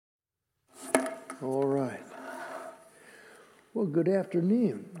All right. Well, good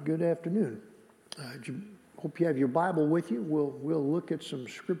afternoon. Good afternoon. Hope you have your Bible with you. We'll look at some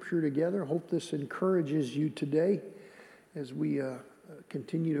scripture together. Hope this encourages you today as we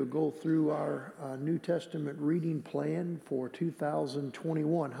continue to go through our New Testament reading plan for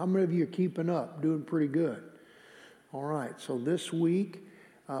 2021. How many of you are keeping up? Doing pretty good. All right. So this week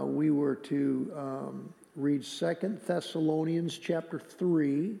we were to read 2 Thessalonians chapter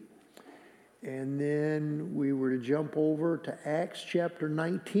 3. And then we were to jump over to Acts chapter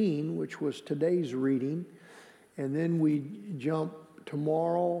 19, which was today's reading. And then we jump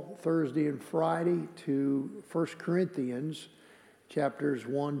tomorrow, Thursday and Friday, to 1 Corinthians chapters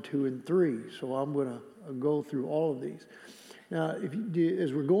 1, 2, and 3. So I'm going to go through all of these. Now,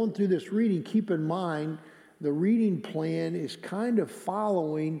 as we're going through this reading, keep in mind the reading plan is kind of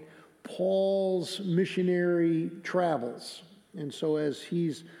following Paul's missionary travels. And so as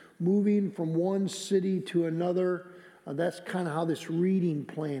he's moving from one city to another, that's kind of how this reading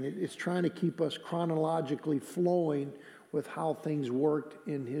plan, it's trying to keep us chronologically flowing with how things worked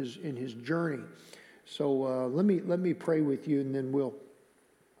in his journey. So let me pray with you, and then we'll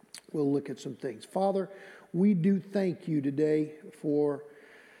look at some things. Father, we do thank you today for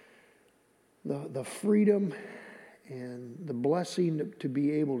the freedom and the blessing to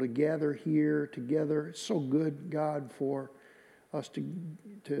be able to gather here together. It's so good, God, for us to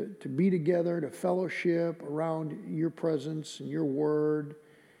be together, to fellowship around your presence and your word.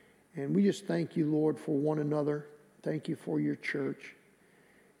 And we just thank you, Lord, for one another. Thank you for your church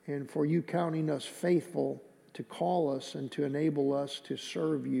and for you counting us faithful to call us and to enable us to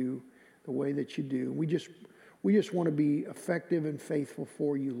serve you the way that you do. We just want to be effective and faithful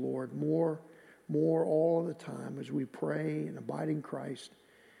for you, Lord, more all the time as we pray and abide in Christ,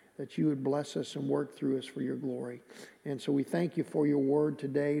 that you would bless us and work through us for your glory. And so we thank you for your word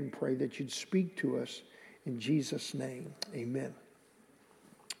today and pray that you'd speak to us in Jesus' name. Amen.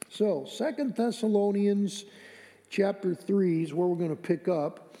 So 2 Thessalonians chapter 3 is where we're going to pick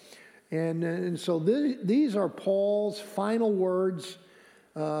up. And so these are Paul's final words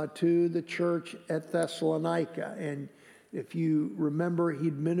to the church at Thessalonica. And if you remember,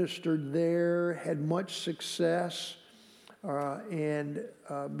 he'd ministered there, had much success. And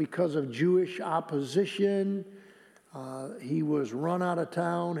because of Jewish opposition, he was run out of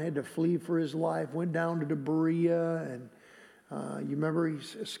town, had to flee for his life, went down to Berea, and you remember he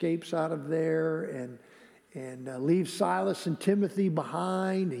escapes out of there and leaves Silas and Timothy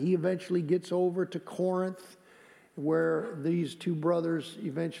behind. He eventually gets over to Corinth, where these two brothers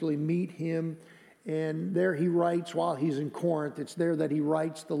eventually meet him. And there he writes, while he's in Corinth, it's there that he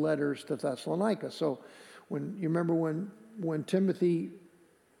writes the letters to Thessalonica. So when Timothy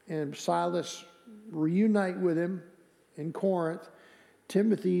and Silas reunite with him in Corinth,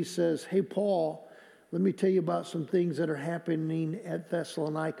 Timothy says, "Hey, Paul, let me tell you about some things that are happening at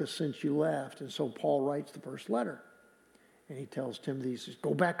Thessalonica since you left." And so Paul writes the first letter. And he tells Timothy, he says,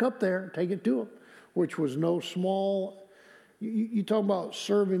 "Go back up there, take it to him," which was no small. You talk about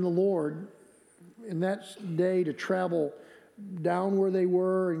serving the Lord in that day, to travel down where they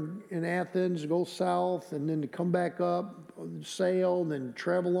were in Athens, go south, and then to come back up, sail, and then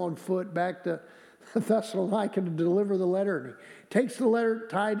travel on foot back to Thessalonica to deliver the letter. And he takes the letter,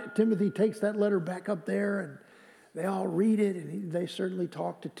 Timothy takes that letter back up there, and they all read it, and they certainly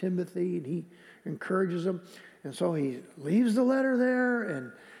talk to Timothy, and he encourages them. And so he leaves the letter there,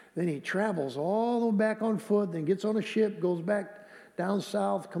 and then he travels all the way back on foot, then gets on a ship, goes back down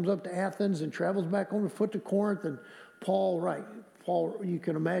south, comes up to Athens, and travels back on foot to Corinth. And Paul, you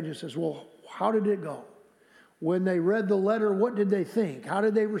can imagine, says, "Well, how did it go? When they read the letter, what did they think? How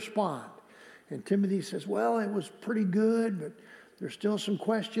did they respond?" And Timothy says, "Well, it was pretty good, but there's still some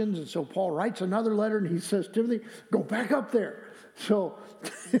questions." And so Paul writes another letter, and he says, "Timothy, go back up there." So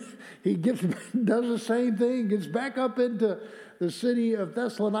he does the same thing, gets back up into the city of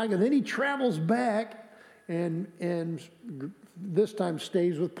Thessalonica. Then he travels back and this time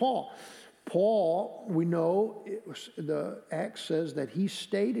stays with Paul. Paul, we know, the Acts says that he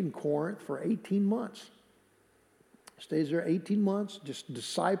stayed in Corinth for 18 months. Stays there 18 months, just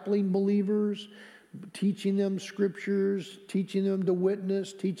discipling believers, teaching them scriptures, teaching them to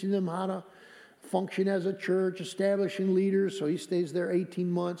witness, teaching them how to function as a church, establishing leaders. So he stays there 18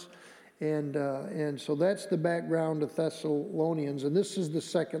 months. And so that's the background of Thessalonians. And this is the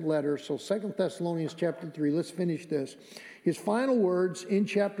second letter. So 2 Thessalonians chapter 3, let's finish this. His final words in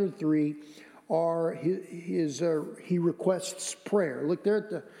chapter 3 are he requests prayer. Look there at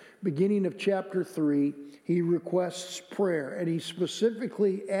the beginning of chapter 3. He requests prayer. And he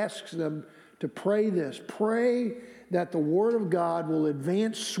specifically asks them to pray this. Pray that the word of God will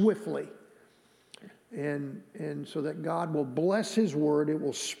advance swiftly and so that God will bless his word, it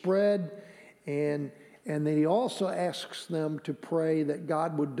will spread, and then he also asks them to pray that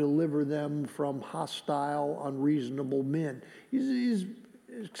God would deliver them from hostile, unreasonable men. He's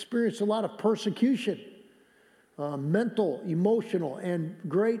experienced a lot of persecution, mental, emotional, and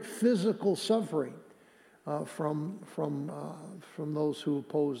great physical suffering from those who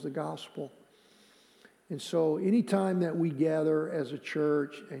oppose the gospel. And so anytime that we gather as a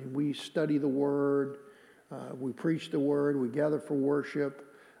church and we study the Word, we preach the Word, we gather for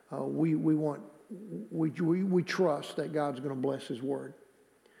worship, we trust that God's going to bless his Word.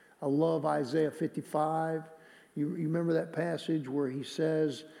 I love Isaiah 55. You remember that passage where he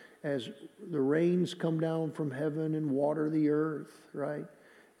says, as the rains come down from heaven and water the earth, right?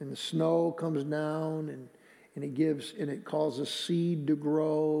 And the snow comes down and it causes seed to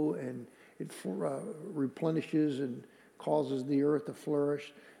grow, and it replenishes and causes the earth to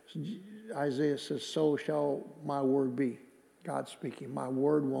flourish. Isaiah says, so shall my word be. God speaking, my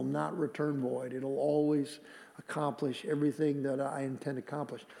word will not return void. It'll always accomplish everything that I intend to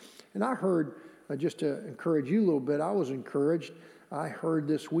accomplish. And I heard, just to encourage you a little bit, I was encouraged. I heard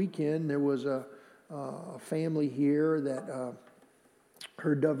this weekend there was a family here that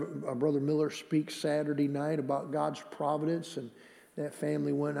heard Brother Miller speak Saturday night about God's providence, and that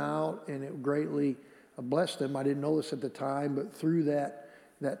family went out, and it greatly blessed them. I didn't know this at the time, but through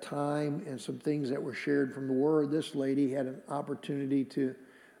that time and some things that were shared from the Word, this lady had an opportunity to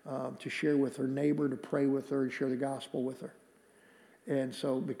share with her neighbor, to pray with her, and share the gospel with her. And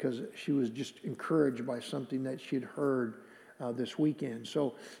so, because she was just encouraged by something that she'd heard this weekend.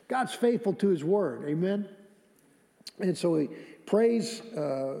 So, God's faithful to his Word. Amen? And so he prays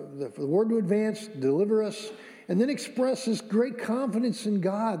for the Word to advance, deliver us, and then expresses great confidence in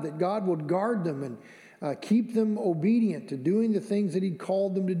God, that God would guard them and keep them obedient to doing the things that he'd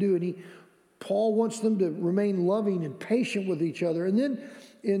called them to do. And Paul wants them to remain loving and patient with each other. And then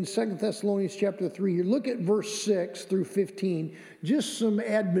in 2 Thessalonians chapter 3, here, look at verse 6 through 15, just some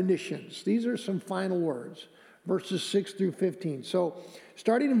admonitions. These are some final words, verses 6 through 15. So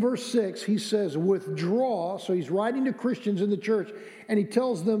starting in verse 6, he says, withdraw. So he's writing to Christians in the church, and he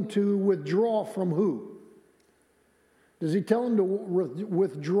tells them to withdraw from who? Does he tell them to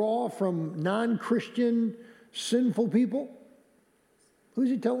withdraw from non-Christian, sinful people? Who does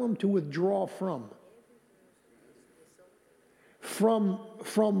he tell them to withdraw from? From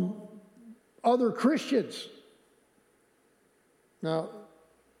other Christians. Now,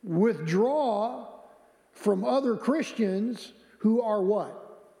 withdraw from other Christians who are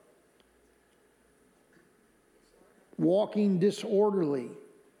what? Walking disorderly.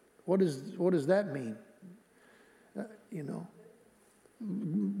 What does that mean?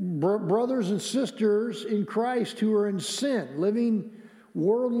 Brothers and sisters in Christ who are in sin, living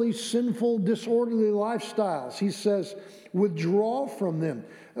worldly, sinful, disorderly lifestyles. He says, withdraw from them.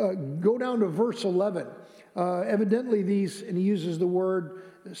 Go down to verse 11. Evidently these, and he uses the word,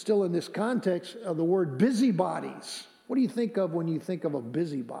 still in this context, of the word busybodies. What do you think of when you think of a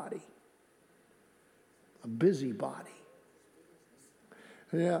busybody? A busybody.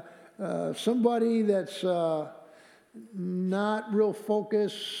 Yeah, somebody that's not real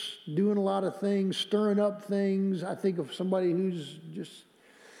focused, doing a lot of things, stirring up things. I think of somebody who's just...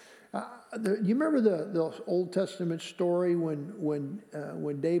 you remember the Old Testament story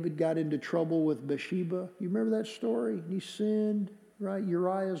when David got into trouble with Bathsheba? You remember that story? He sinned, right?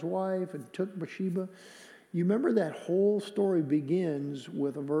 Uriah's wife, and took Bathsheba. You remember that whole story begins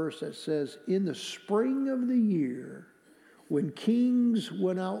with a verse that says, in the spring of the year, when kings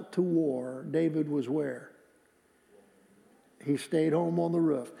went out to war, David was where? He stayed home on the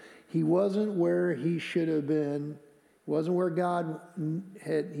roof. He wasn't where he should have been. Wasn't where God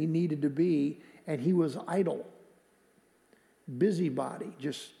he needed to be, and he was idle, busybody,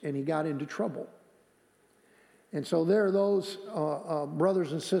 and he got into trouble. And so there are those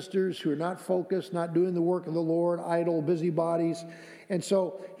brothers and sisters who are not focused, not doing the work of the Lord, idle, busybodies. And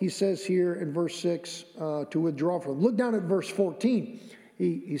so he says here in verse 6 to withdraw from them. Look down at verse 14.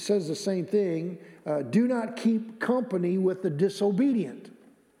 He says the same thing. Do not keep company with the disobedient.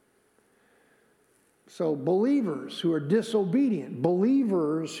 So believers who are disobedient,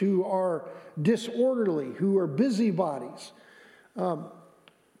 believers who are disorderly, who are busybodies.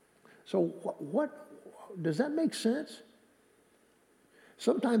 So what does that make sense?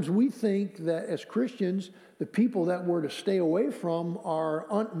 Sometimes we think that as Christians, the people that we're to stay away from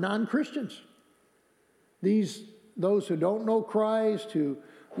are non-Christians. Those who don't know Christ, who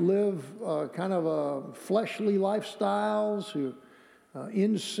live kind of fleshly lifestyles, who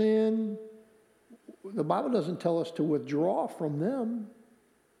in sin. The Bible doesn't tell us to withdraw from them.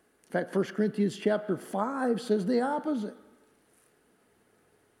 In fact, 1 Corinthians chapter 5 says the opposite.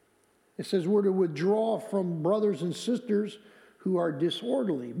 It says we're to withdraw from brothers and sisters who are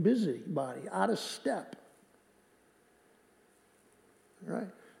disorderly, busybody, out of step. Right?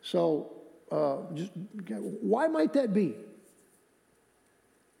 So, why might that be?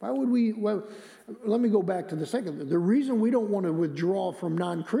 Why would we? Well, let me go back to the second. The reason we don't want to withdraw from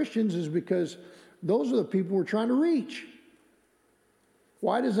non-Christians is because those are the people we're trying to reach.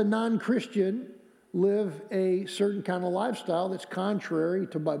 Why does a non-Christian live a certain kind of lifestyle that's contrary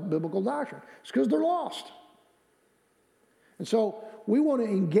to biblical doctrine? It's because they're lost. And so we want to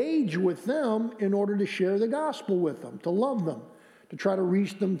engage with them in order to share the gospel with them, to love them, to try to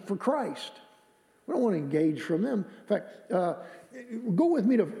reach them for Christ. We don't want to engage from them. In fact, go with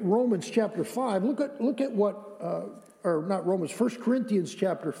me to Romans chapter 5. Look at what, or not Romans, 1 Corinthians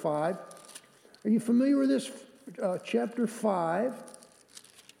chapter 5. Are you familiar with this? Chapter 5.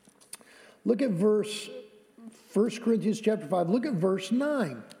 Look at 1 Corinthians chapter 5. Look at verse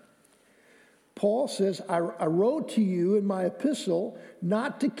 9. Paul says, I wrote to you in my epistle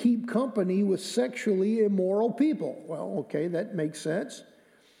not to keep company with sexually immoral people. Well, okay, that makes sense.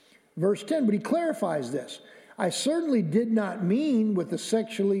 Verse 10, but he clarifies this. I certainly did not mean with the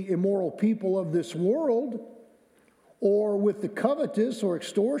sexually immoral people of this world, or with the covetous or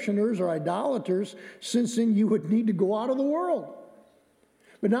extortioners or idolaters, since then you would need to go out of the world.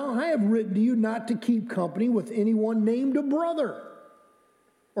 But now I have written to you not to keep company with anyone named a brother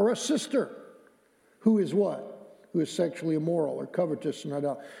or a sister who is what? Who is sexually immoral or covetous and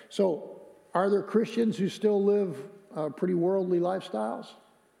idolatrous. So are there Christians who still live pretty worldly lifestyles?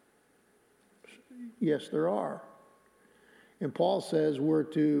 Yes, there are. And Paul says we're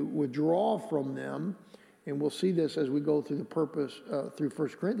to withdraw from them, and we'll see this as we go through the purpose through 1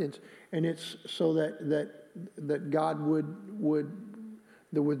 Corinthians, and it's so that God would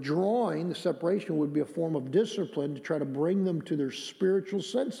the withdrawing, the separation would be a form of discipline to try to bring them to their spiritual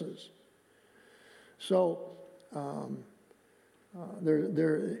senses. So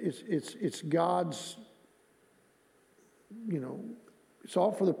it's God's, it's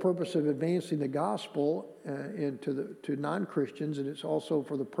all for the purpose of advancing the gospel to non-Christians, and it's also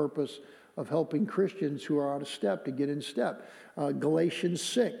for the purpose of helping Christians who are out of step to get in step. Galatians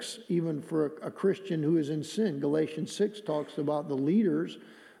 6, even for a Christian who is in sin, Galatians 6 talks about the leaders,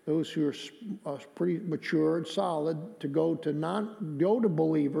 those who are pretty mature and solid, to go to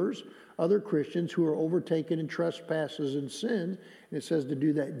believers, other Christians who are overtaken in trespasses and sins. And it says to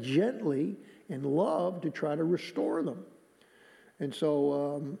do that gently in love to try to restore them. And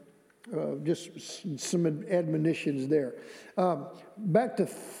so just some admonitions there. Back to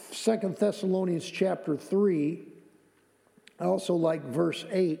 2 Thessalonians chapter 3. I also like verse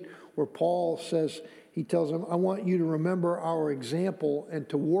 8 where Paul says, he tells them, I want you to remember our example and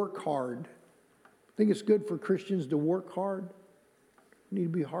to work hard. I think it's good for Christians to work hard. We need to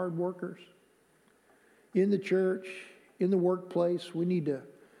be hard workers. In the church, in the workplace, we need to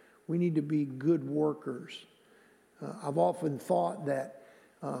be good workers. I've often thought that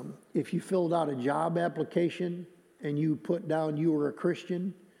if you filled out a job application and you put down you were a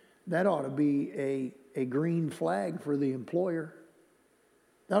Christian, that ought to be a green flag for the employer.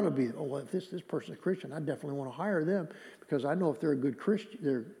 That ought to be, if this person's a Christian, I definitely want to hire them because I know if they're a good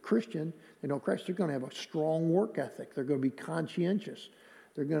Christian, they know Christ, they're going to have a strong work ethic. They're going to be conscientious.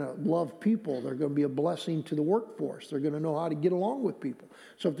 They're going to love people. They're going to be a blessing to the workforce. They're going to know how to get along with people.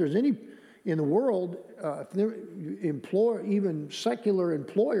 So if there's any in the world, even secular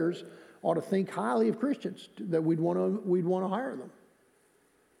employers ought to think highly of Christians, that we'd want to hire them.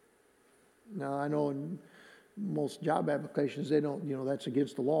 Now, I know in most job applications, they don't, that's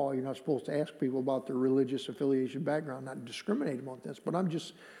against the law. You're not supposed to ask people about their religious affiliation background, not discriminate them on this. But I'm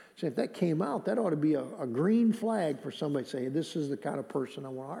just saying, if that came out, that ought to be a green flag for somebody saying, this is the kind of person I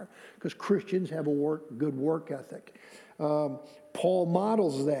want to hire. Because Christians have a good work ethic. Paul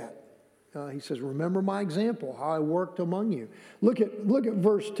models that. He says, remember my example, how I worked among you. Look at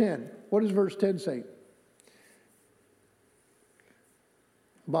verse 10. What does verse 10 say?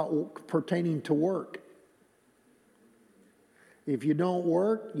 About pertaining to work. If you don't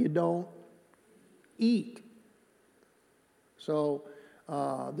work, you don't eat. So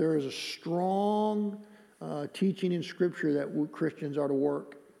there is a strong teaching in Scripture that Christians are to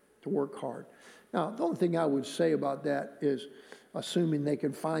work hard. Now, the only thing I would say about that is assuming they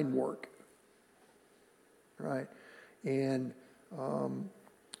can find work. Right, and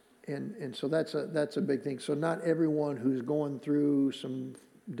so that's a big thing. So not everyone who's going through some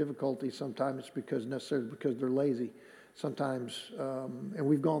difficulty, sometimes it's because they're lazy. Sometimes, and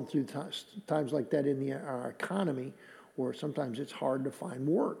we've gone through times like that in our economy, where sometimes it's hard to find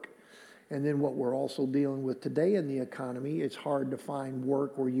work. And then what we're also dealing with today in the economy, it's hard to find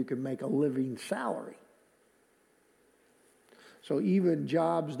work where you can make a living salary. So even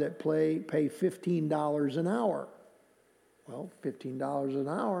jobs that pay $15 an hour. Well, $15 an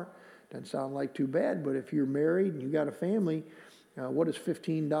hour doesn't sound like too bad, but if you're married and you got a family, what does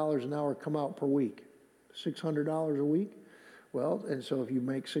 $15 an hour come out per week? $600 a week? Well, and so if you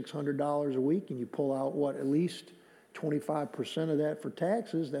make $600 a week and you pull out at least 25% of that for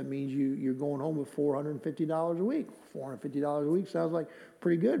taxes, that means you're going home with $450 a week. $450 a week sounds like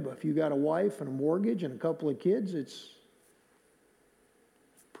pretty good, but if you got a wife and a mortgage and a couple of kids, it's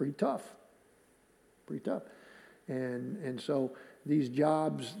pretty tough. Pretty tough. And so these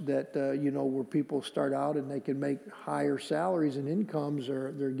jobs that, where people start out and they can make higher salaries and incomes,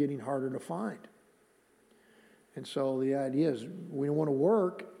 they're getting harder to find. And so the idea is we don't want to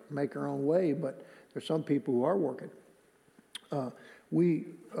work, make our own way, but there's some people who are working. I'm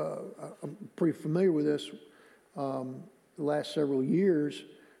pretty familiar with this the last several years,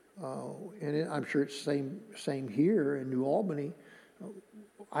 and I'm sure it's same here in New Albany.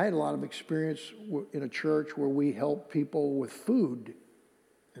 I had a lot of experience in a church where we helped people with food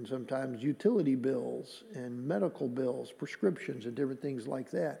and sometimes utility bills and medical bills, prescriptions and different things like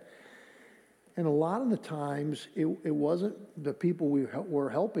that. And a lot of the times it wasn't the people we were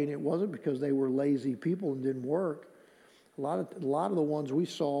helping, it wasn't because they were lazy people and didn't work. A lot of the ones we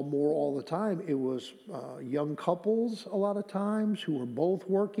saw more all the time, it was young couples a lot of times who were both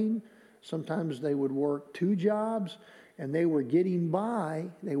working. Sometimes they would work 2 jobs. And they were getting by,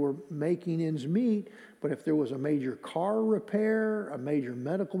 they were making ends meet, but if there was a major car repair, a major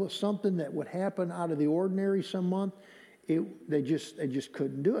medical, something that would happen out of the ordinary some month, they just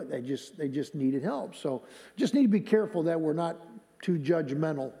couldn't do it. They just needed help. So just need to be careful that we're not too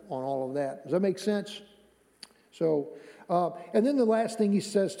judgmental on all of that. Does that make sense? So, and then the last thing he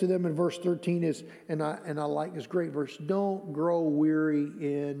says to them in verse 13 is, and I like this great verse, don't grow weary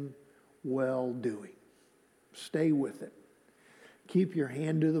in well-doing. Stay with it. Keep your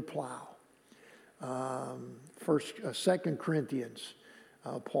hand to the plow. 2 Corinthians,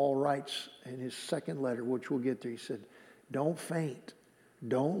 Paul writes in his second letter, which we'll get to, he said, don't faint.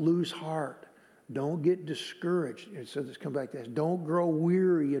 Don't lose heart. Don't get discouraged. And so let's come back to this. Don't grow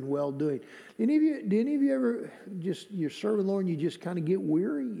weary in well-doing. Did any of you ever you're serving the Lord and you just kind of get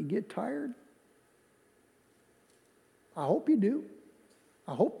weary? You get tired? I hope you do.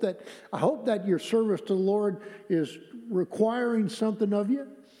 I hope that your service to the Lord is requiring something of you.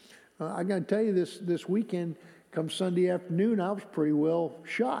 I got to tell you, this weekend, come Sunday afternoon, I was pretty well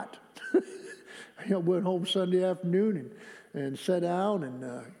shot. I went home Sunday afternoon and sat down,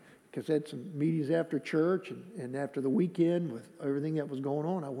 and because I had some meetings after church and after the weekend with everything that was going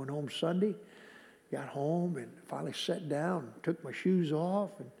on, I went home Sunday, got home, and finally sat down, took my shoes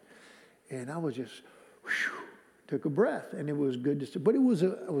off, and I was just, whew, took a breath, and it was good to see. But it was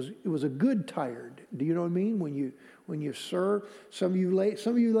a good tired. Do you know what I mean? When you serve, some of you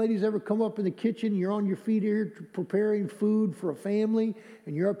ladies ever come up in the kitchen? You're on your feet here preparing food for a family,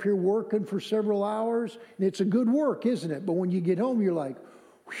 and you're up here working for several hours, and it's a good work, isn't it? But when you get home, you're like,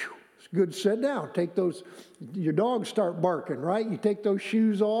 whew, it's good to sit down. Take those. Your dogs start barking, right? You take those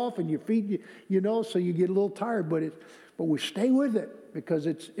shoes off, and your feet, so you get a little tired. But we stay with it. Because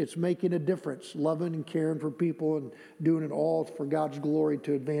it's making a difference, loving and caring for people and doing it all for God's glory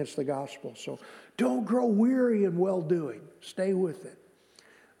to advance the gospel. So don't grow weary in well-doing. Stay with it.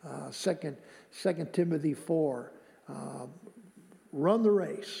 2 Timothy 4, run the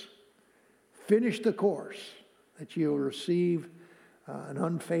race, finish the course, that you'll receive an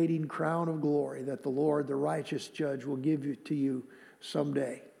unfading crown of glory that the Lord, the righteous judge, will give to you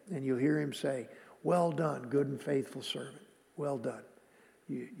someday. And you'll hear him say, well done, good and faithful servant. Well done.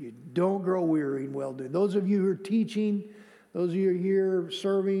 You don't grow weary in well-doing. Those of you who are teaching, those of you who are here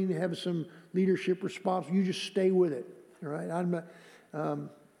serving, have some leadership responsibility, you just stay with it. All right?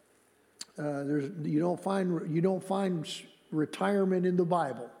 You don't find retirement in the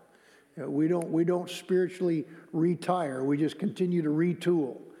Bible. We don't spiritually retire. We just continue to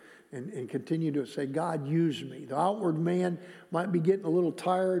retool and continue to say, God, use me. The outward man might be getting a little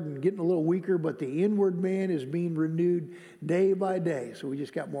tired and getting a little weaker, but the inward man is being renewed day by day. So we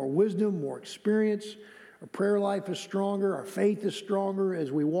just got more wisdom, more experience. Our prayer life is stronger. Our faith is stronger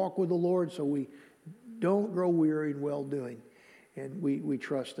as we walk with the Lord. So we don't grow weary in well-doing. And we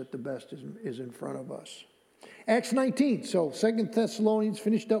trust that the best is in front of us. Acts 19. So 2 Thessalonians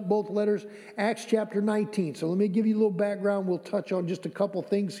finished up both letters. Acts chapter 19. So let me give you a little background. We'll touch on just a couple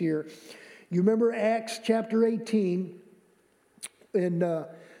things here. You remember Acts chapter 18. And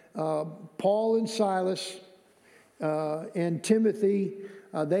Paul and Silas and Timothy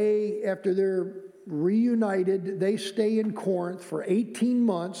after they're reunited, they stay in Corinth for 18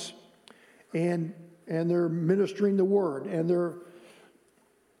 months, and they're ministering the word, and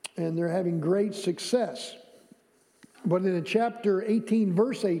they're having great success. But in chapter 18,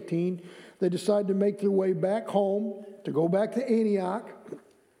 verse 18, they decide to make their way back home, to go back to Antioch.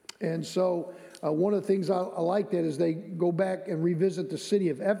 And so one of the things I like that is they go back and revisit the city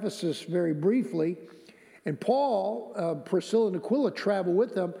of Ephesus very briefly. And Paul, Priscilla and Aquila travel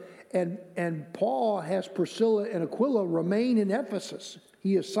with them. And Paul has Priscilla and Aquila remain in Ephesus.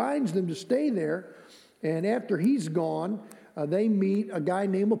 He assigns them to stay there. And after he's gone, they meet a guy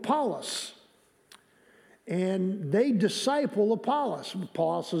named Apollos. And they disciple Apollos.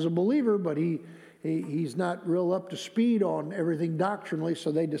 Apollos is a believer, but he's not real up to speed on everything doctrinally.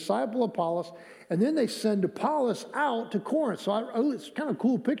 So they disciple Apollos. And then they send Apollos out to Corinth. So it's kind of a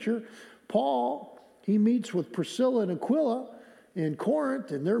cool picture. Paul, he meets with Priscilla and Aquila in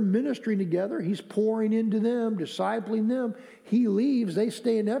Corinth, and they're ministering together. He's pouring into them, discipling them. He leaves, they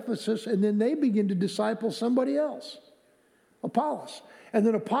stay in Ephesus, and then they begin to disciple somebody else, Apollos. And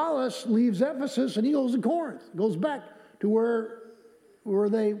then Apollos leaves Ephesus, and he goes to Corinth, goes back to where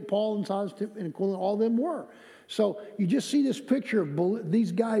Paul and Silas and Aquila, all of them were. So you just see this picture of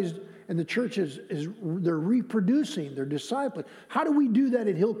these guys, and the church they're reproducing, they're discipling. How do we do that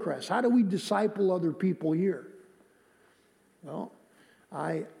at Hillcrest? How do we disciple other people here? Well,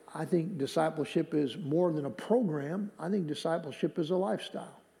 I think discipleship is more than a program. I think discipleship is a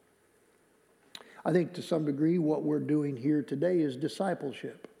lifestyle. I think to some degree what we're doing here today is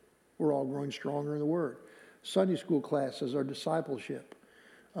discipleship. We're all growing stronger in the Word. Sunday school classes are discipleship.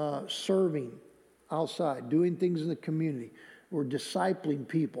 Serving outside, doing things in the community. We're discipling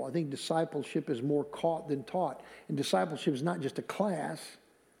people. I think discipleship is more caught than taught. And discipleship is not just a class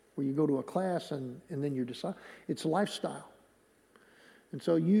where you go to a class and then you're disciple. It's a lifestyle. And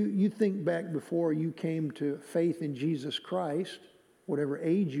so you think back before you came to faith in Jesus Christ, whatever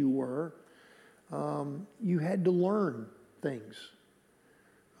age you were, you had to learn things.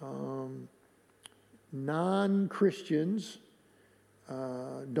 Non-Christians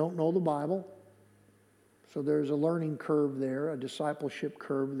don't know the Bible, so there's a learning curve there, a discipleship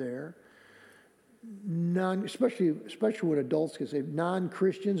curve there. Especially when adults can say,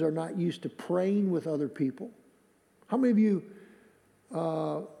 non-Christians are not used to praying with other people. How many of you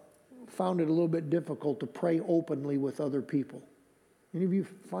found it a little bit difficult to pray openly with other people? Any of you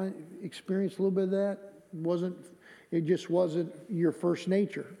experienced a little bit of that? It just wasn't your first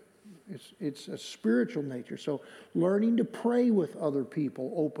nature. It's a spiritual nature. So learning to pray with other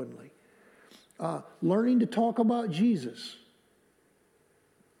people openly. Learning to talk about Jesus.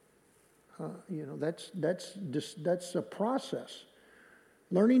 That's a process.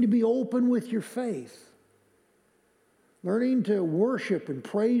 Learning to be open with your faith. Learning to worship and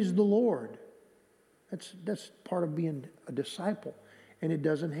praise the Lord. That's part of being a disciple. And it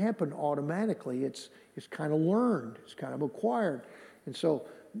doesn't happen automatically. It's kind of learned. It's kind of acquired. And so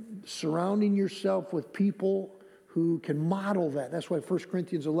surrounding yourself with people who can model that. That's why 1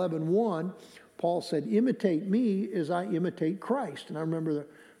 Corinthians 11:1, Paul said, imitate me as I imitate Christ. And I remember the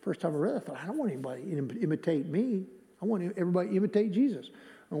first time I read it, I thought, I don't want anybody to imitate me. I want everybody to imitate Jesus.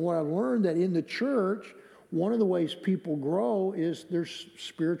 And what I've learned that in the church, one of the ways people grow is there's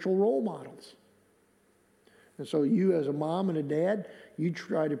spiritual role models. And so you as a mom and a dad, you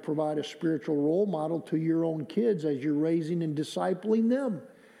try to provide a spiritual role model to your own kids as you're raising and discipling them.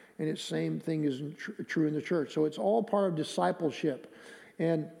 And it's the same thing is true in the church. So it's all part of discipleship.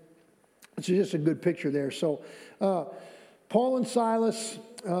 And it's just a good picture there. So Paul and Silas,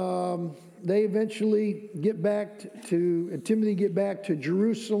 they eventually get back and Timothy get back to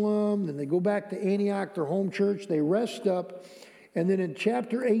Jerusalem. Then they go back to Antioch, their home church. They rest up. And then in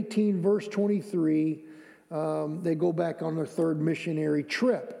chapter 18, verse 23, they go back on their third missionary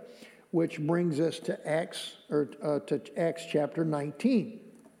trip, which brings us to Acts chapter 19.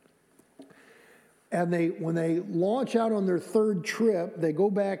 And when they launch out on their third trip, they go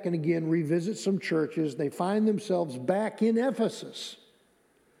back and again revisit some churches. They find themselves back in Ephesus.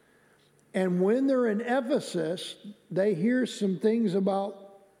 And when they're in Ephesus, they hear some things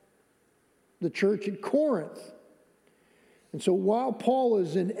about the church at Corinth. And so while Paul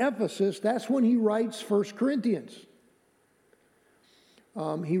is in Ephesus, that's when he writes 1 Corinthians.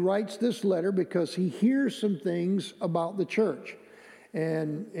 He writes this letter because he hears some things about the church.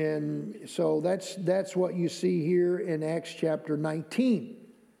 And so that's what you see here in Acts chapter 19.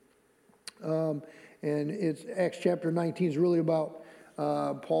 And Acts chapter 19 is really about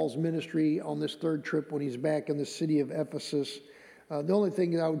Paul's ministry on this third trip when he's back in the city of Ephesus. The only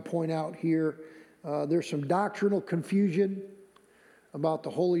thing that I would point out here, there's some doctrinal confusion. about the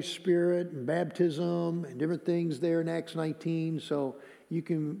Holy Spirit and baptism and different things there in Acts 19. So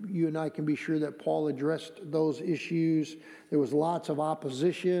you and I can be sure that Paul addressed those issues. There was lots of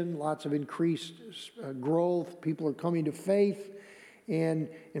opposition, lots of increased growth. People are coming to faith. And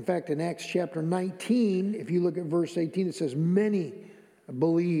in fact, in Acts chapter 19, if you look at verse 18, it says, many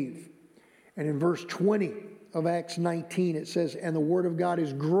believe. And in verse 20 of Acts 19, it says, and the word of God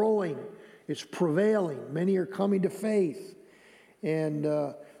is growing. It's prevailing. Many are coming to faith. And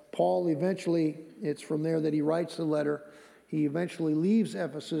Paul eventually, it's from there that he writes the letter. He eventually leaves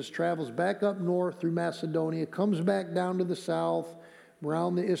Ephesus, travels back up north through Macedonia, comes back down to the south,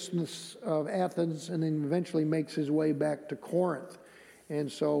 around the Isthmus of Athens, and then eventually makes his way back to Corinth.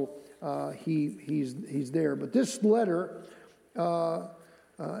 And so he's there. But this letter,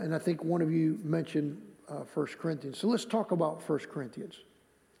 and I think one of you mentioned 1 Corinthians. So let's talk about 1 Corinthians.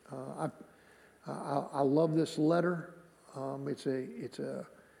 I love this letter. It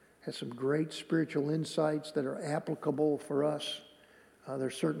has some great spiritual insights that are applicable for us.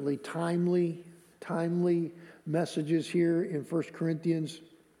 There's certainly timely messages here in 1 Corinthians.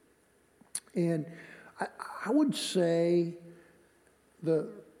 And I would say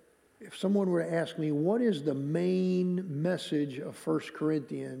if someone were to ask me, what is the main message of 1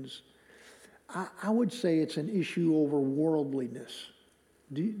 Corinthians? I would say it's an issue over worldliness.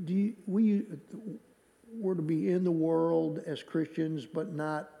 We're to be in the world as Christians, but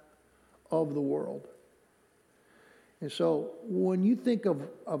not of the world. And so when you think of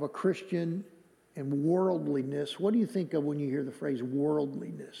a Christian and worldliness, what do you think of when you hear the phrase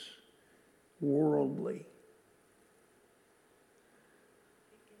worldliness? Worldly.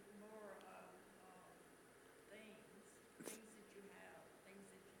 Thinking more of things that you have, things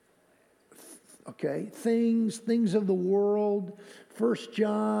that you collect. Okay, things of the world. 1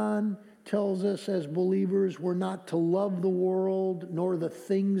 John tells us as believers we're not to love the world nor the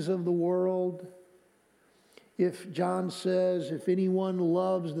things of the world. If John says, if anyone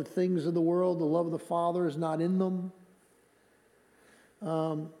loves the things of the world, the love of the Father is not in them.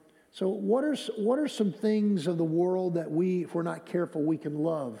 So what are some things of the world that if we're not careful, we can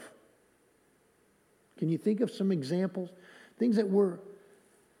love? Can you think of some examples? Things that we're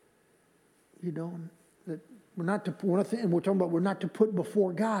not to put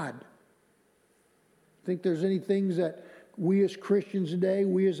before God. Think there's any things that we as Christians today,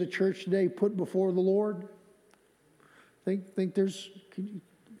 we as a church today, put before the Lord? Can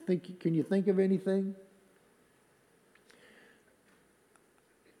you think of anything?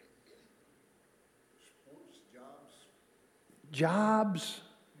 Sports, Jobs,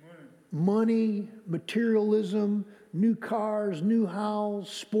 money, materialism, new cars, new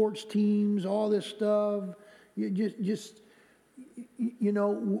house, sports teams, all this stuff.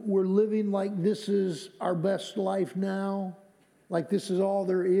 We're living like this is our best life now, like this is all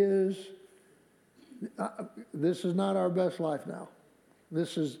there is. This is not our best life now.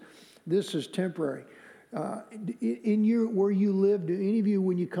 This is temporary. Where you live, do any of you,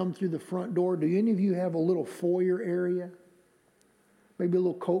 when you come through the front door, do any of you have a little foyer area? Maybe a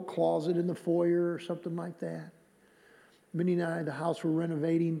little coat closet in the foyer or something like that. Minnie and I, the house we're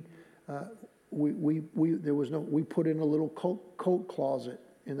renovating, we put in a little coat closet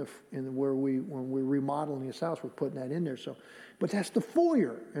when we're remodeling this house, we're putting that in there. So, but that's the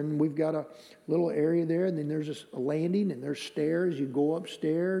foyer, and we've got a little area there, and then there's a landing, and there's stairs. You go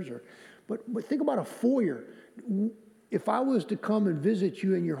upstairs, but think about a foyer. If I was to come and visit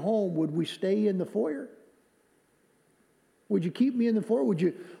you in your home, would we stay in the foyer? Would you keep me in the foyer? Would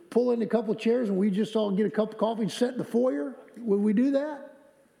you pull in a couple chairs and we just all get a cup of coffee and sit in the foyer? Would we do that?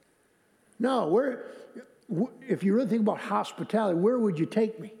 No. If you really think about hospitality, where would you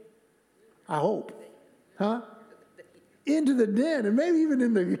take me? I hope. Huh? Into the den, and maybe even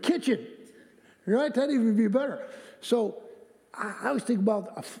in the kitchen. Right? That'd even be better. So I always think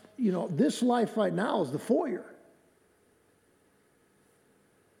about, this life right now is the foyer.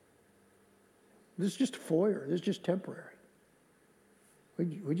 This is just a foyer. This is just temporary.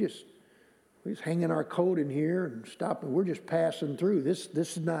 We just hanging our coat in here and stopping. We're just passing through. This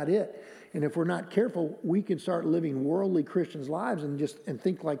is not it. And if we're not careful, we can start living worldly Christians' lives and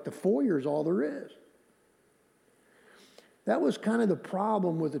think like the foyer is all there is. That was kind of the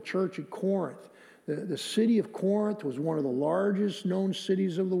problem with the church at Corinth. The city of Corinth was one of the largest known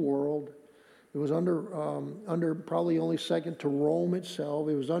cities of the world. It was under probably only second to Rome itself.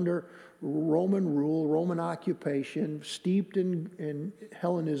 It was under Roman rule, Roman occupation, steeped in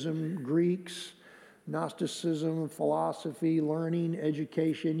Hellenism, Greeks, Gnosticism, philosophy, learning,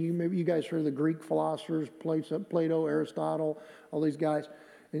 education. Maybe you guys heard of the Greek philosophers, Plato, Aristotle, all these guys.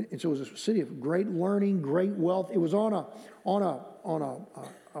 And so it was a city of great learning, great wealth. It was on a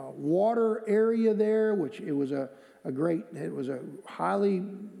water area there, which it was a highly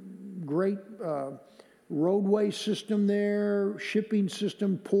great roadway system there, shipping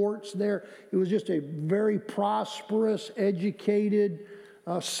system, ports there. It was just a very prosperous, educated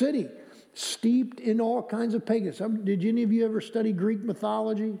city, steeped in all kinds of paganism. Did any of you ever study Greek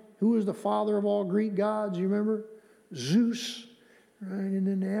mythology? Who was the father of all Greek gods? You remember? Zeus, right? And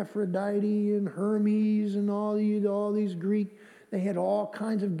then Aphrodite and Hermes and all these Greek. They had all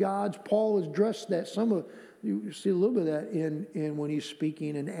kinds of gods. Paul has addressed that. You see a little bit of that in when he's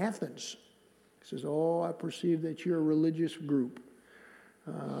speaking in Athens. He says, "Oh, I perceive that you're a religious group.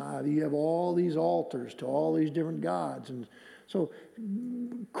 You have all these altars to all these different gods." And so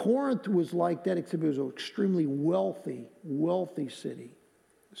Corinth was like that, except it was an extremely wealthy city,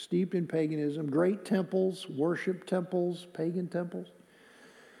 steeped in paganism, great temples, worship temples, pagan temples.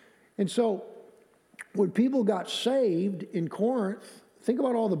 And so when people got saved in Corinth, think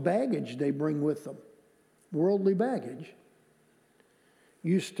about all the baggage they bring with them. Worldly baggage.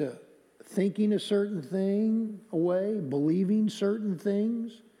 Used to thinking a certain thing away, believing certain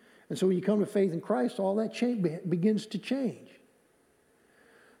things. And so when you come to faith in Christ, all that begins to change.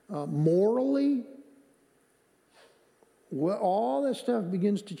 Morally, all that stuff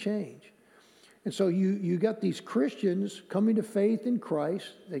begins to change. And so you got these Christians coming to faith in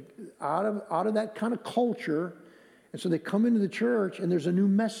Christ, out of that kind of culture. And so they come into the church and there's a new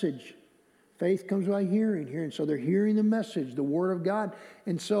message. Faith comes by hearing. And so they're hearing the message, the Word of God.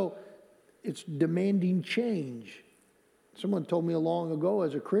 And so it's demanding change. Someone told me long ago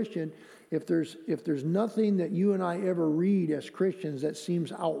as a Christian, if there's nothing that you and I ever read as Christians that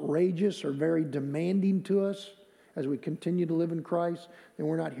seems outrageous or very demanding to us as we continue to live in Christ, then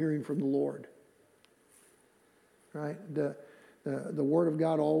we're not hearing from the Lord. Right? The Word of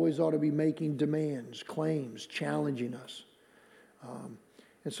God always ought to be making demands, claims, challenging us.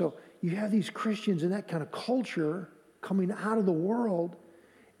 And so you have these Christians in that kind of culture coming out of the world,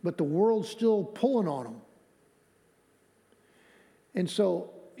 but the world's still pulling on them. And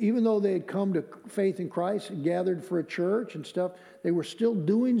so even though they had come to faith in Christ and gathered for a church and stuff, they were still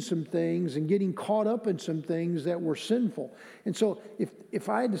doing some things and getting caught up in some things that were sinful. And so if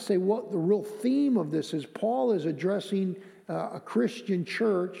I had to say what the real theme of this is, Paul is addressing a Christian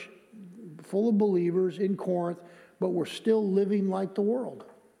church full of believers in Corinth, but we're still living like the world.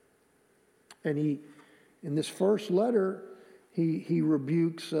 And in this first letter, he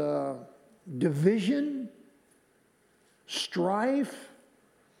rebukes division, strife.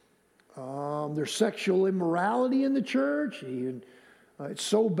 There's sexual immorality in the church. It's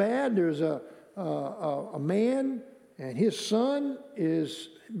so bad. There's a man and his son is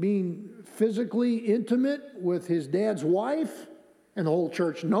being physically intimate with his dad's wife, and the whole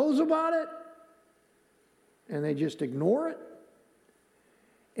church knows about it, and they just ignore it.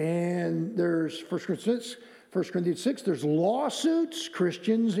 And there's 1 Corinthians 6, there's lawsuits.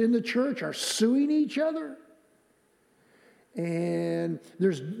 Christians in the church are suing each other. And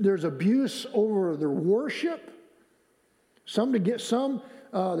there's abuse over their worship.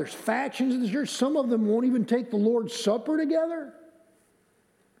 There's factions in the church. Some of them won't even take the Lord's Supper together.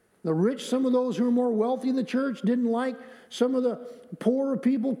 The rich, some of those who are more wealthy in the church didn't like some of the poorer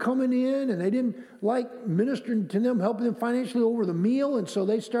people coming in, and they didn't like ministering to them, helping them financially over the meal, and so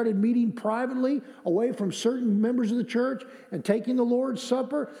they started meeting privately away from certain members of the church and taking the Lord's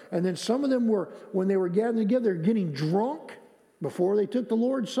Supper. And then some of them were, when they were gathering together, getting drunk before they took the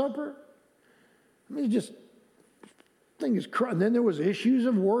Lord's Supper. I mean, and then there was issues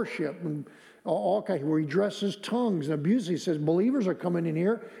of worship and all kinds, where he addresses tongues and abuse. He says believers are coming in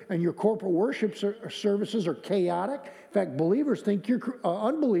here and your corporate worship services are chaotic. In fact, believers think you're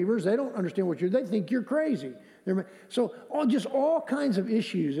unbelievers. They don't understand what they think you're crazy. So all kinds of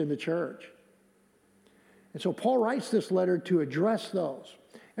issues in the church. And so Paul writes this letter to address those.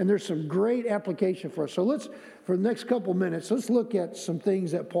 And there's some great application for us. So for the next couple minutes, let's look at some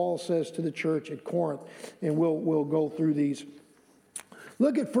things that Paul says to the church at Corinth, and we'll go through these.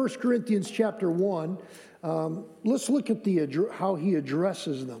 Look at 1 Corinthians chapter 1. Let's look at how he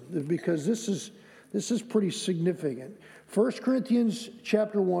addresses them, because this is pretty significant. 1 Corinthians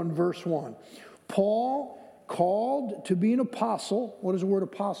chapter 1, verse 1. Paul, called to be an apostle. What does the word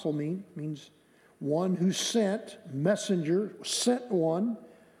apostle mean? It means one who sent, messenger, sent one.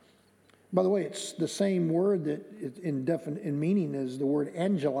 By the way, it's the same word that in meaning as the word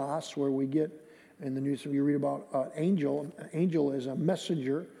angelos, where we get in the news, you read about angel. An angel is a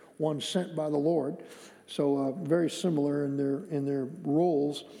messenger, one sent by the Lord. So very similar in their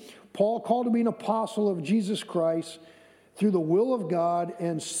roles. Paul, called to be an apostle of Jesus Christ, through the will of God,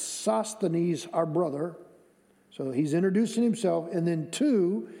 and Sosthenes, our brother. So he's introducing himself. And then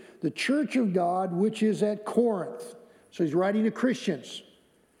 2, the church of God, which is at Corinth. So he's writing to Christians.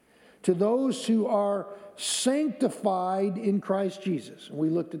 To those who are sanctified in Christ Jesus. And we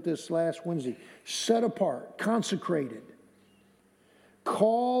looked at this last Wednesday. Set apart, consecrated,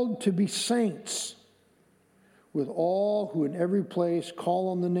 called to be saints, with all who in every place call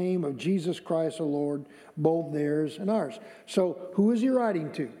on the name of Jesus Christ our Lord, both theirs and ours. So who is he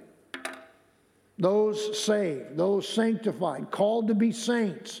writing to? Those saved, those sanctified, called to be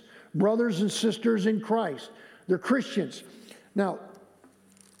saints, brothers and sisters in Christ. They're Christians. Now,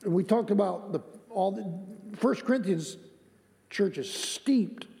 we talked about all the 1 Corinthians church is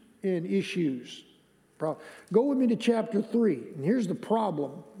steeped in issues. Go with me to chapter 3, and here's the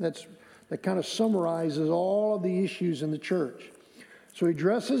problem that kind of summarizes all of the issues in the church. So he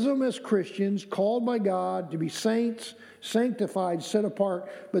addresses them as Christians, called by God to be saints, sanctified, set apart.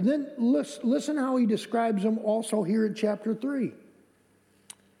 But then listen how he describes them also here in chapter 3.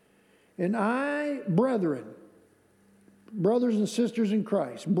 And I, brethren, brothers and sisters in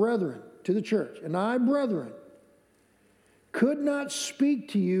Christ, brethren to the church, and I, brethren, could not speak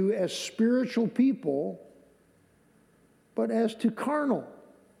to you as spiritual people, but as to carnal,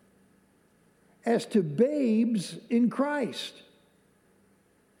 as to babes in Christ.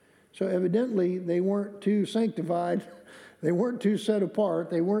 So evidently they weren't too sanctified, they weren't too set apart,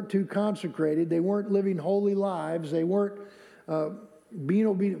 they weren't too consecrated, they weren't living holy lives, they weren't being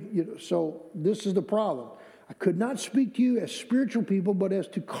obedient. So this is the problem. I could not speak to you as spiritual people, but as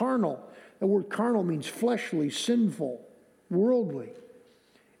to carnal. The word carnal means fleshly, sinful, worldly.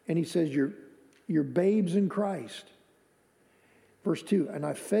 And he says, you're babes in Christ. Verse 2, and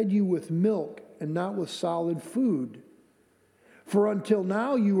I fed you with milk and not with solid food. For until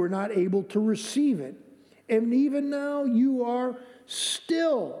now you were not able to receive it. And even now you are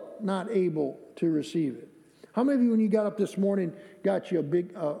still not able to receive it. How many of you, when you got up this morning, got you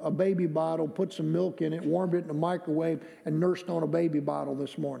a baby bottle, put some milk in it, warmed it in the microwave, and nursed on a baby bottle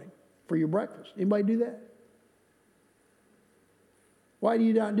this morning for your breakfast? Anybody do that? Why do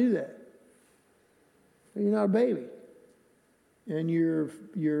you not do that? You're not a baby. And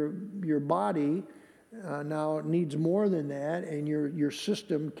your body now needs more than that, and your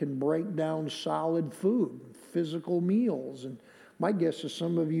system can break down solid food, physical meals. And my guess is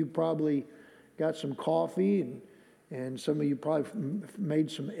some of you probably got some coffee, and some of you probably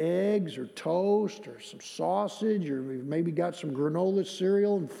made some eggs or toast or some sausage, or maybe got some granola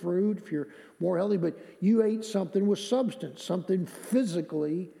cereal and fruit if you're more healthy, but you ate something with substance, something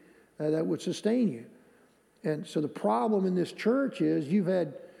physically that would sustain you. And so the problem in this church is you've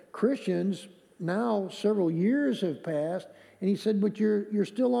had Christians, now several years have passed, and he said, but you're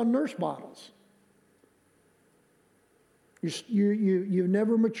still on nurse bottles. You've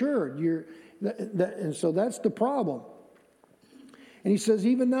never matured. And so that's the problem. And he says,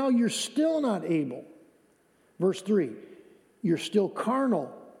 even now you're still not able. Verse 3, you're still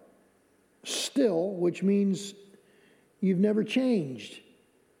carnal. Still, which means you've never changed.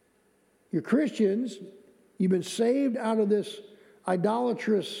 You're Christians. You've been saved out of this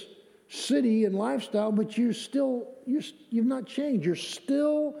idolatrous city and lifestyle, but you've not changed. You're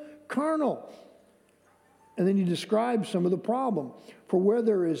still carnal. And then you describe some of the problem. For where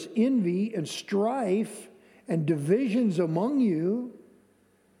there is envy and strife and divisions among you,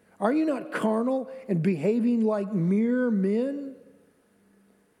 are you not carnal and behaving like mere men?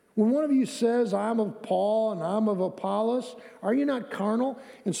 When one of you says, I'm of Paul and I'm of Apollos, are you not carnal?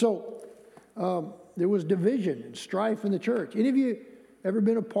 And so there was division and strife in the church. Any of you ever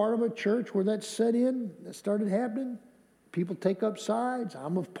been a part of a church where that set in, that started happening? People take up sides.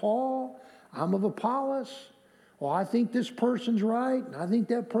 I'm of Paul, I'm of Apollos. Well, I think this person's right, and I think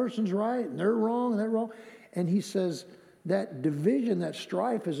that person's right, and they're wrong, and they're wrong. And he says that division, that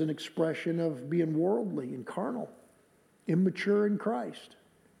strife is an expression of being worldly and carnal, immature in Christ.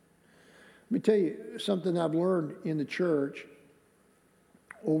 Let me tell you something I've learned in the church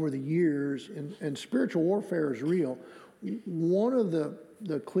over the years, and spiritual warfare is real. One of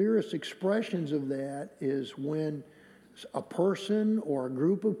the clearest expressions of that is when a person or a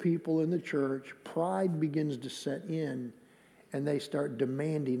group of people in the church, pride begins to set in, and they start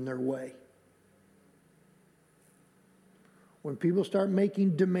demanding their way. When people start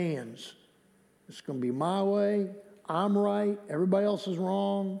making demands, it's going to be my way, I'm right, everybody else is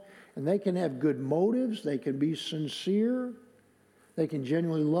wrong, and they can have good motives, they can be sincere, they can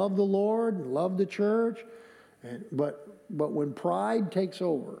genuinely love the Lord and love the church, but when pride takes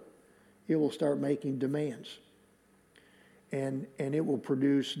over, it will start making demands. And it will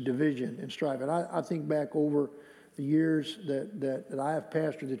produce division and strife. And I think back over the years that I have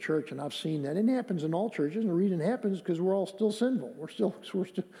pastored the church, and I've seen that. And it happens in all churches, and the reason it happens is because we're all still sinful. We're still,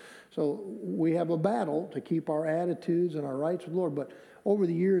 so we have a battle to keep our attitudes and our rights with the Lord. But over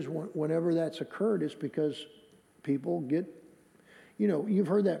the years, whenever that's occurred, it's because people get, you've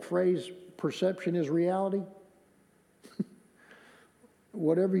heard that phrase, perception is reality.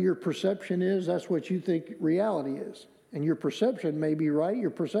 Whatever your perception is, that's what you think reality is. And your perception may be right, your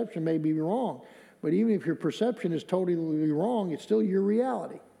perception may be wrong. But even if your perception is totally wrong, it's still your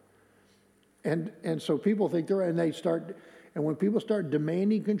reality. And so people think and when people start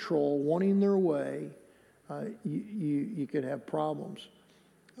demanding control, wanting their way, you can have problems.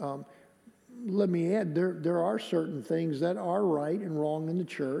 Let me add, there are certain things that are right and wrong in the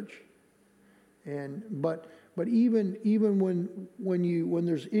church, but even when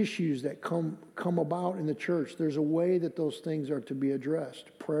there's issues that come about in the church, there's a way that those things are to be addressed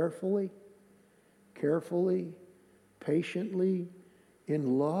prayerfully, carefully, patiently,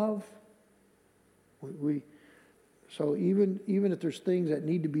 in love. So even if there's things that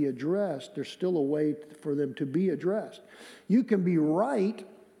need to be addressed, there's still a way for them to be addressed. You can be right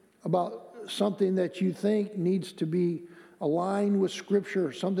about something that you think needs to be aligned with Scripture,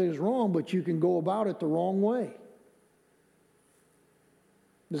 or something is wrong, but you can go about it the wrong way.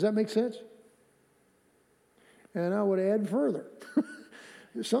 Does that make sense? And I would add further.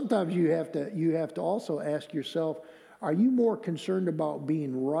 Sometimes you have to also ask yourself, are you more concerned about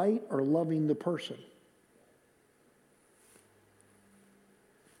being right or loving the person?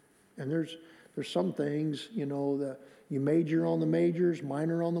 And there's some things, that you major on the majors,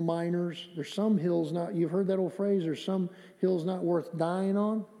 minor on the minors. There's some hills not, you've heard that old phrase, there's some hills not worth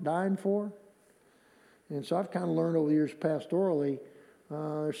dying for. And so I've kind of learned over the years pastorally,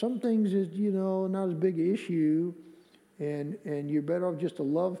 there's some things that, not as big an issue, and you're better off just to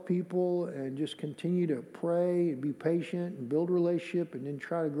love people and just continue to pray and be patient and build a relationship and then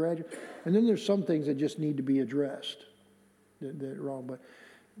try to graduate. And then there's some things that just need to be addressed that are wrong. But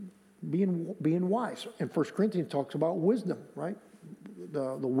being wise. And 1 Corinthians talks about wisdom, right?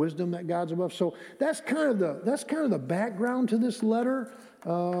 The wisdom that God's above. So that's kind of the background to this letter.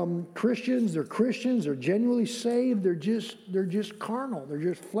 Christians, they're genuinely saved. They're just carnal. They're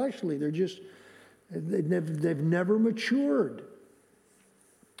just fleshly. They've never matured.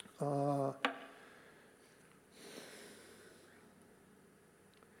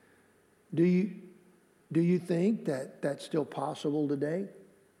 Do you think that that's still possible today?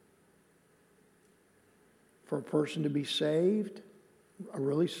 For a person to be saved,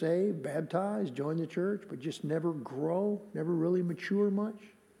 really saved, baptized, join the church, but just never grow, never really mature much?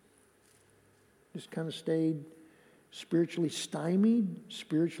 Just kind of stayed spiritually stymied,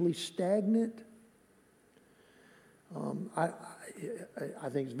 spiritually stagnant? I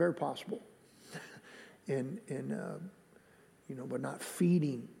think it's very possible. But not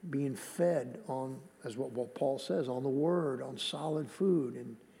feeding, being fed on, as what Paul says, on the Word, on solid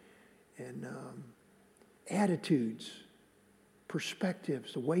food, and attitudes,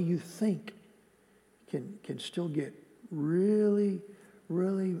 perspectives, the way you think can still get really,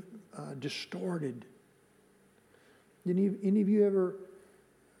 really distorted. Any of you ever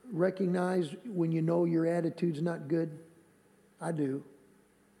recognize when you know your attitude's not good? I do,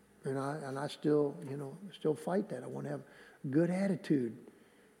 and I still fight that. I want to have a good attitude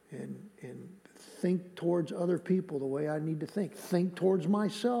and think towards other people the way I need to think towards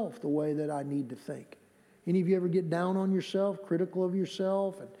myself the way that I need to think. Any of you ever get down on yourself, critical of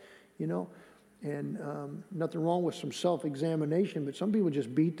yourself, and nothing wrong with some self-examination, but some people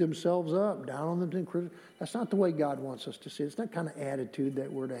just beat themselves up, down on them. That's not the way God wants us to see it. It's that kind of attitude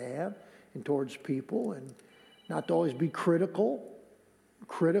that we're to have and towards people, and not to always be critical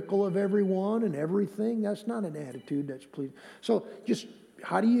of everyone and everything. That's not an attitude that's pleasing. So just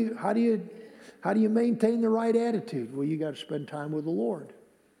how do you maintain the right attitude? Well, you got to spend time with the Lord,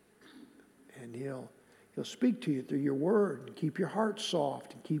 and He'll speak to you through your word, and keep your heart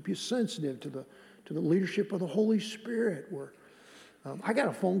soft, and keep you sensitive to the leadership of the Holy Spirit. I got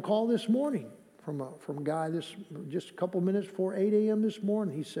a phone call this morning from a guy just a couple minutes before 8 a.m. this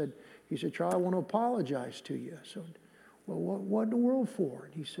morning. He said, Charlie, I want to apologize to you. I said, well, what in the world for?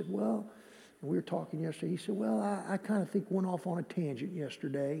 And he said, well, and we were talking yesterday. He said, well, I kind of think went off on a tangent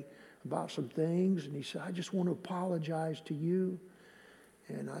yesterday about some things. And he said, I just want to apologize to you.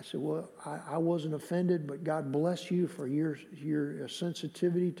 And I said, well, I wasn't offended, but God bless you for your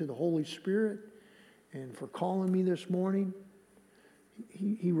sensitivity to the Holy Spirit and for calling me this morning.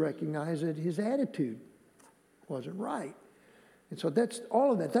 He recognized that his attitude wasn't right. And so that's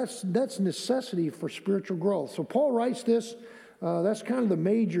all of that. That's necessity for spiritual growth. So Paul writes this. That's kind of the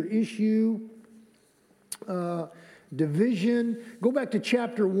major issue division. Go back to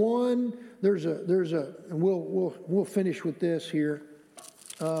chapter 1. And we'll finish with this here.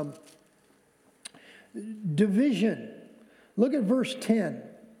 Division. Look at verse 10.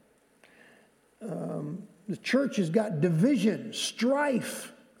 The church has got division,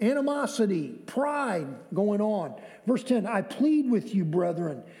 strife, animosity, pride going on. Verse 10, I plead with you,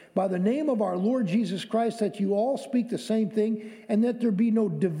 brethren, by the name of our Lord Jesus Christ, that you all speak the same thing, and that there be no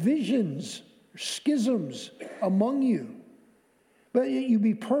divisions, schisms among you, but you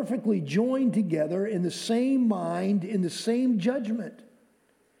be perfectly joined together in the same mind, in the same judgment.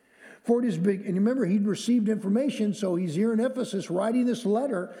 For it is big, and remember, he'd received information, so he's here in Ephesus writing this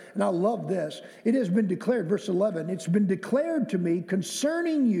letter, and I love this. It has been declared, verse 11, it's been declared to me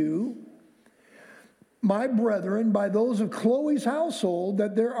concerning you, my brethren, by those of Chloe's household,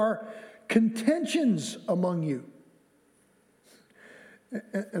 that there are contentions among you.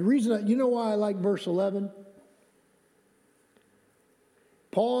 And reason, you know why I like verse 11?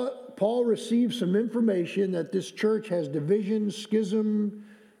 Paul received some information that this church has division, schism,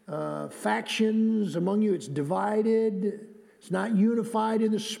 factions among you. It's divided. It's not unified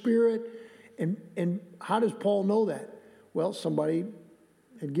in the spirit. And how does Paul know that? Well, somebody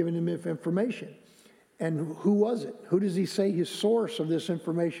had given him information. And who was it? Who does he say his source of this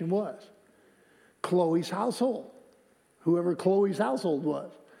information was? Chloe's household. Whoever Chloe's household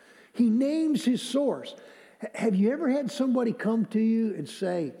was. He names his source. Have you ever had somebody come to you and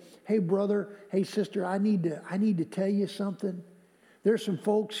say, hey brother, hey sister, I need to tell you something? There's some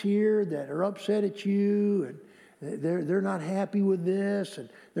folks here that are upset at you, and they're not happy with this, and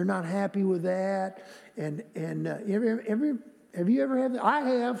they're not happy with that. And have you ever had that? I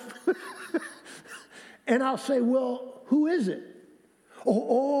have. And I'll say, well, who is it?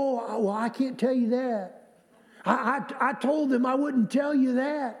 Well, I can't tell you that. I told them I wouldn't tell you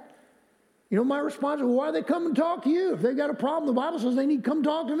that. You know, my response is, well, why they come and talk to you? If they've got a problem, the Bible says they need to come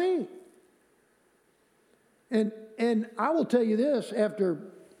talk to me. And I will tell you this,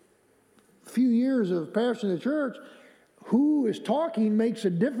 after a few years of pastoring the church, who is talking makes a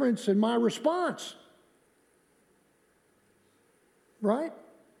difference in my response. Right?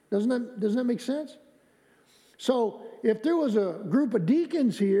 Doesn't that make sense? So if there was a group of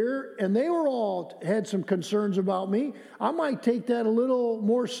deacons here and they were all had some concerns about me, I might take that a little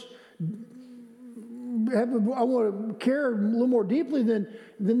more, I want to care a little more deeply than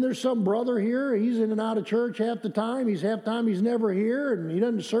there's some brother here. He's in and out of church half the time. Half time he's never here, and he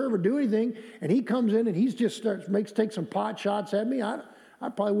doesn't serve or do anything. And he comes in and he's just takes some pot shots at me. I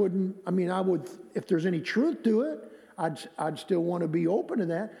probably wouldn't. I mean, I would, if there's any truth to it, I'd still want to be open to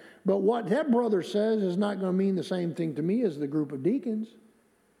that. But what that brother says is not going to mean the same thing to me as the group of deacons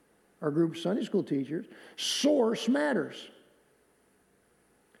or group of Sunday school teachers. Source matters.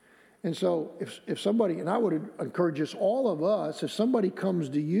 And so if somebody, and I would encourage us, all of us, if somebody comes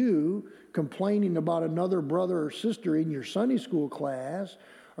to you complaining about another brother or sister in your Sunday school class,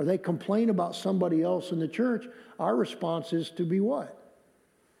 or they complain about somebody else in the church, our response is to be what?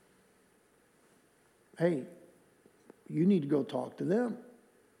 Hey, you need to go talk to them.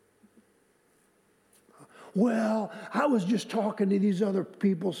 Well, I was just talking to these other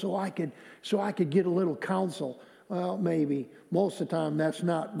people so I could get a little counsel. Well, maybe. Most of the time, that's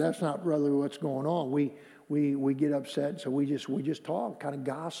not really what's going on. We get upset, so we just talk, kind of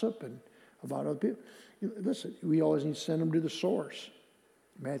gossip and about other people. Listen, we always need to send them to the source.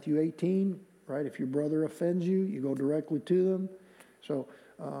 Matthew 18, right? If your brother offends you, you go directly to them. So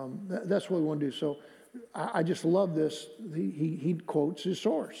that's what we want to do. So I just love this. He quotes his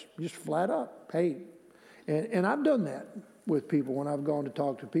source, just flat up. Hey, and I've done that with people when I've gone to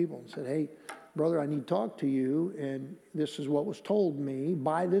talk to people and said, hey, brother, I need to talk to you, and this is what was told me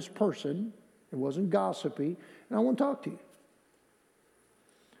by this person. It wasn't gossipy, and I want to talk to you.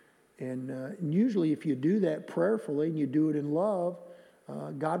 And usually if you do that prayerfully and you do it in love,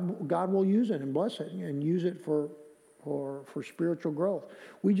 God will use it and bless it and use it for spiritual growth.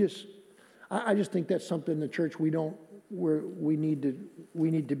 I just think that's something in the church we need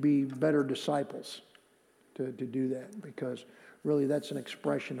to be better disciples to do that, because really that's an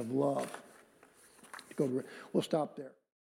expression of love. We'll stop there.